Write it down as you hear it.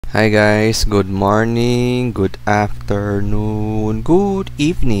Hi guys, good morning, good afternoon, good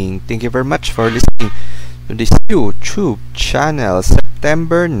evening. Thank you very much for listening to this YouTube channel.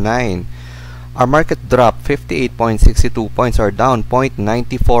 September 9. Our market dropped 58.62 points or down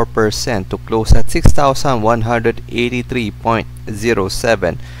 0.94% to close at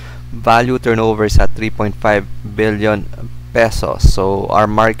 6,183.07. Value turnover is at 3.5 billion pesos. So our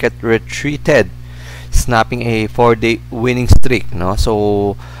market retreated, snapping a 4-day winning streak, no?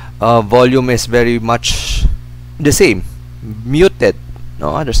 So volume is very much the same, muted,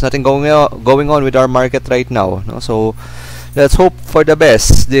 no? There's nothing going on with our market right now, no? So let's hope for the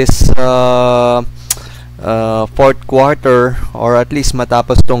best this fourth quarter, or at least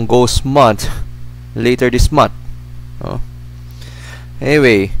matapos tong ghost month later this month, no?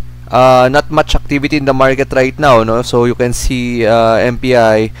 Anyway, not much activity in the market right now, no? So you can see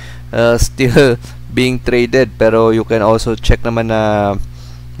MPI still being traded, pero you can also check naman na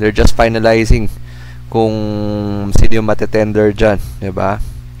they're just finalizing kung sino yung matetender dyan, diba?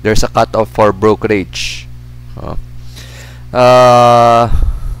 There's a cutoff for brokerage. By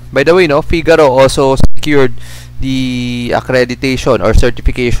the way, no, Figaro also secured the accreditation or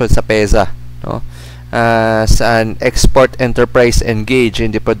certification sa PEZA, no, as an export enterprise engaged in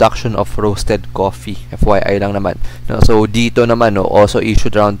the production of roasted coffee. FYI lang naman, no? So dito naman, no, also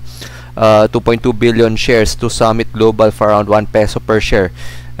issued around 2.2 billion shares to Summit Global for around 1 peso per share,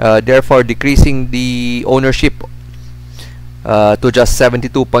 therefore decreasing the ownership to just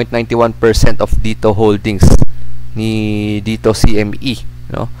 72.91% of Dito Holdings ni Dito CME,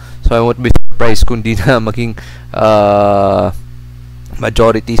 no? So I won't be surprised kung di na maging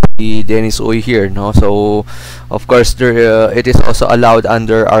majority si Dennis Uy here, no? So of course there it is also allowed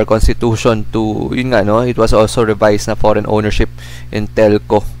under our constitution to, yun nga, no, it was also revised na foreign ownership in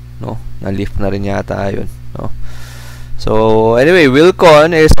telco, no? Na-lift na rin yata yun, no? So anyway,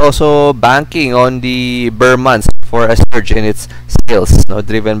 Wilcon is also banking on the bear months for a surge in its sales, no,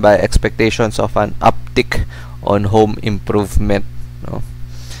 driven by expectations of an uptick on home improvement, no?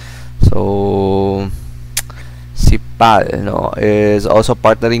 So PAL, no, is also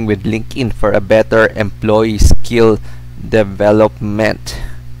partnering with LinkedIn for a better employee skill development.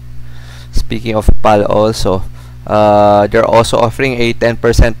 Speaking of PAL also, they're also offering a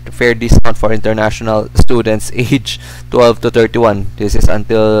 10% fair discount for international students age 12 to 31. This is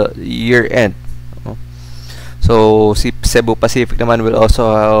until year end. So Cebu Pacific naman will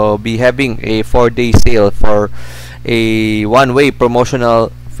also be having a 4-day sale for a one-way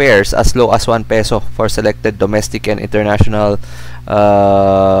promotional fares as low as 1 peso for selected domestic and international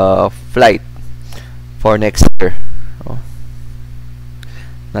flight for next year.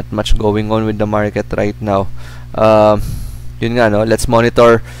 Not much going on with the market right now. Yun nga, no, let's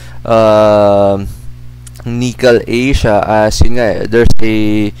monitor Nickel Asia, as yun nga, there's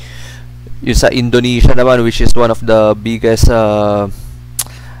a yung sa Indonesia naman, which is one of the biggest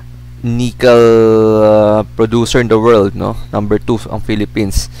nickel producer in the world, no? Number 2 ang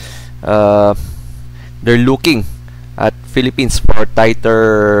Philippines. They're looking at Philippines for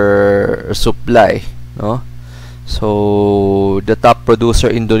tighter supply, no? So the top producer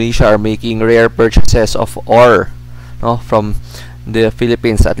Indonesia are making rare purchases of ore, no, from the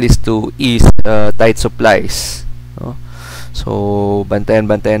Philippines, at least to ease tight supplies, no? So bantayan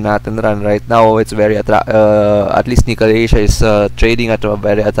natin ran right now. It's very at least Nickel Asia is trading at a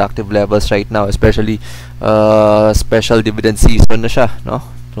very attractive levels right now, especially special dividend season na siya, no?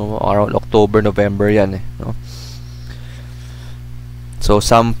 So around October, November yan, no? So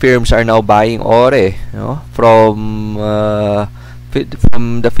some firms are now buying ore, no, from the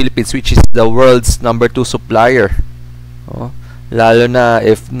Philippines, which is the world's number 2 supplier, no? Lalo na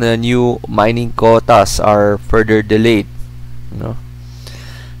if the new mining quotas are further delayed, no?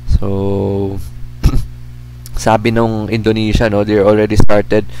 So sabi nung Indonesia, no, they already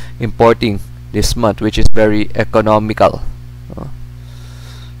started importing this month, which is very economical, no?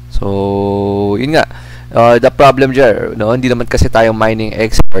 So yun nga, the problem dyan, no, hindi naman kasi tayong mining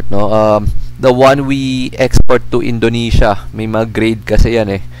export, no. The one we export to Indonesia, may mga grade kasi yan,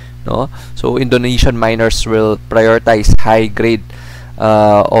 eh, no? So Indonesian miners will prioritize high grade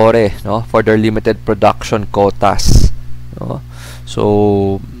ore, no, for their limited production quotas, no?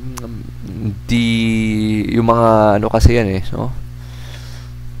 So yung mga ano kasi yan, eh, no,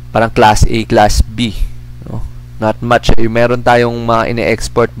 parang class A, class B, no? Not much, eh. Meron tayong mga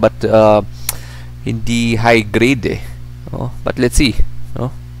ini-export but hindi high grade, eh, no? But let's see, no?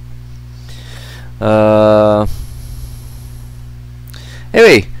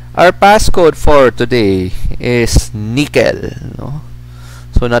 Anyway, our passcode for today is nickel, no?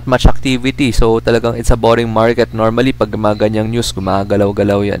 So not much activity. So talagang it's a boring market. Normally pag mga ganyang news,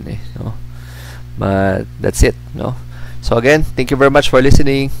 gumagalaw-galaw yan eh, no? But that's it, no? So again, thank you very much for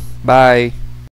listening. Bye.